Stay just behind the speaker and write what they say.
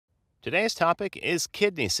Today's topic is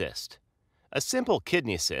kidney cyst. A simple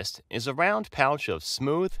kidney cyst is a round pouch of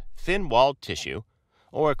smooth, thin-walled tissue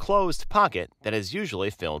or a closed pocket that is usually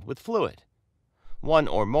filled with fluid. One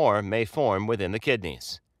or more may form within the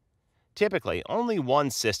kidneys. Typically, only one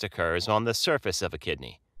cyst occurs on the surface of a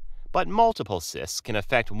kidney, but multiple cysts can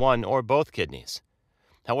affect one or both kidneys.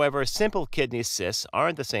 However, simple kidney cysts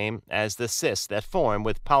aren't the same as the cysts that form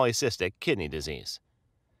with polycystic kidney disease.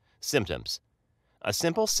 Symptoms: a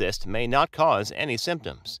simple cyst may not cause any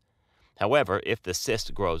symptoms. However, if the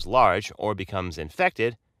cyst grows large or becomes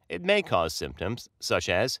infected, it may cause symptoms such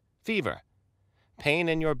as fever, pain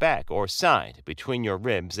in your back or side between your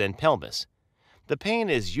ribs and pelvis. The pain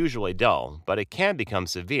is usually dull, but it can become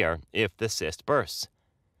severe if the cyst bursts.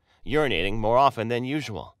 Urinating more often than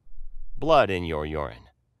usual, blood in your urine,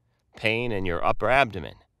 pain in your upper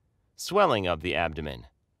abdomen, swelling of the abdomen,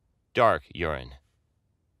 dark urine.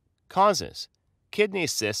 Causes: kidney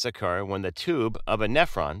cysts occur when the tube of a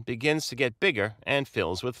nephron begins to get bigger and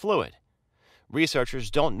fills with fluid.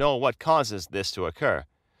 Researchers don't know what causes this to occur,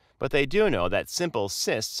 but they do know that simple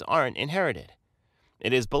cysts aren't inherited.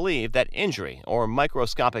 It is believed that injury or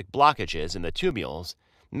microscopic blockages in the tubules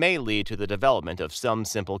may lead to the development of some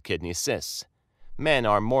simple kidney cysts. Men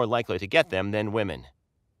are more likely to get them than women.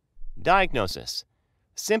 Diagnosis: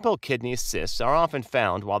 simple kidney cysts are often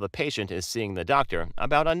found while the patient is seeing the doctor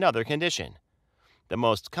about another condition. The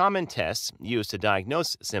most common tests used to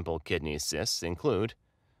diagnose simple kidney cysts include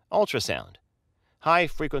ultrasound.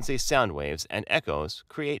 High-frequency sound waves and echoes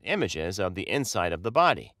create images of the inside of the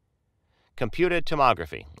body. Computed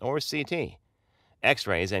tomography, or CT.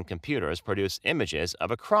 X-rays and computers produce images of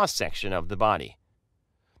a cross-section of the body.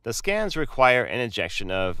 The scans require an injection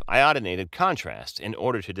of iodinated contrast in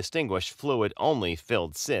order to distinguish fluid-only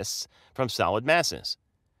filled cysts from solid masses.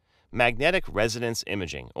 Magnetic resonance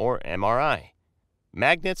imaging, or MRI.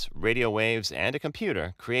 Magnets, radio waves, and a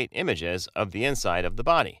computer create images of the inside of the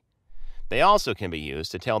body. They also can be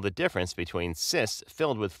used to tell the difference between cysts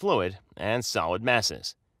filled with fluid and solid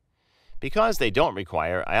masses. Because they don't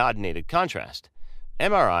require iodinated contrast,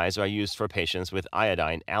 MRIs are used for patients with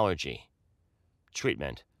iodine allergy.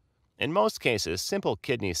 Treatment: in most cases, simple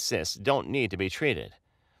kidney cysts don't need to be treated.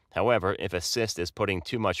 However, if a cyst is putting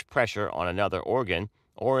too much pressure on another organ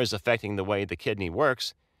or is affecting the way the kidney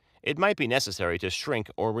works, it might be necessary to shrink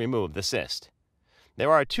or remove the cyst.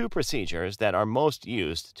 There are two procedures that are most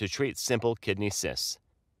used to treat simple kidney cysts: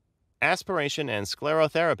 aspiration and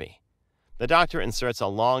sclerotherapy. The doctor inserts a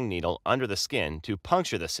long needle under the skin to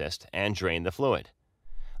puncture the cyst and drain the fluid.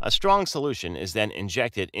 A strong solution is then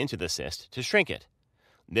injected into the cyst to shrink it.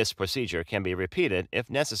 This procedure can be repeated if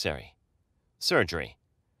necessary. Surgery.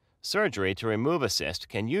 Surgery to remove a cyst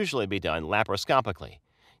can usually be done laparoscopically,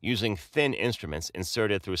 using thin instruments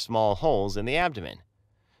inserted through small holes in the abdomen.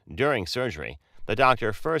 During surgery, the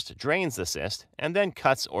doctor first drains the cyst and then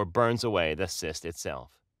cuts or burns away the cyst itself.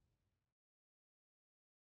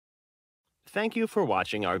 Thank you for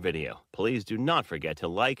watching our video. Please do not forget to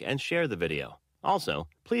like and share the video. Also,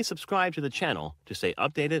 please subscribe to the channel to stay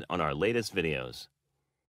updated on our latest videos.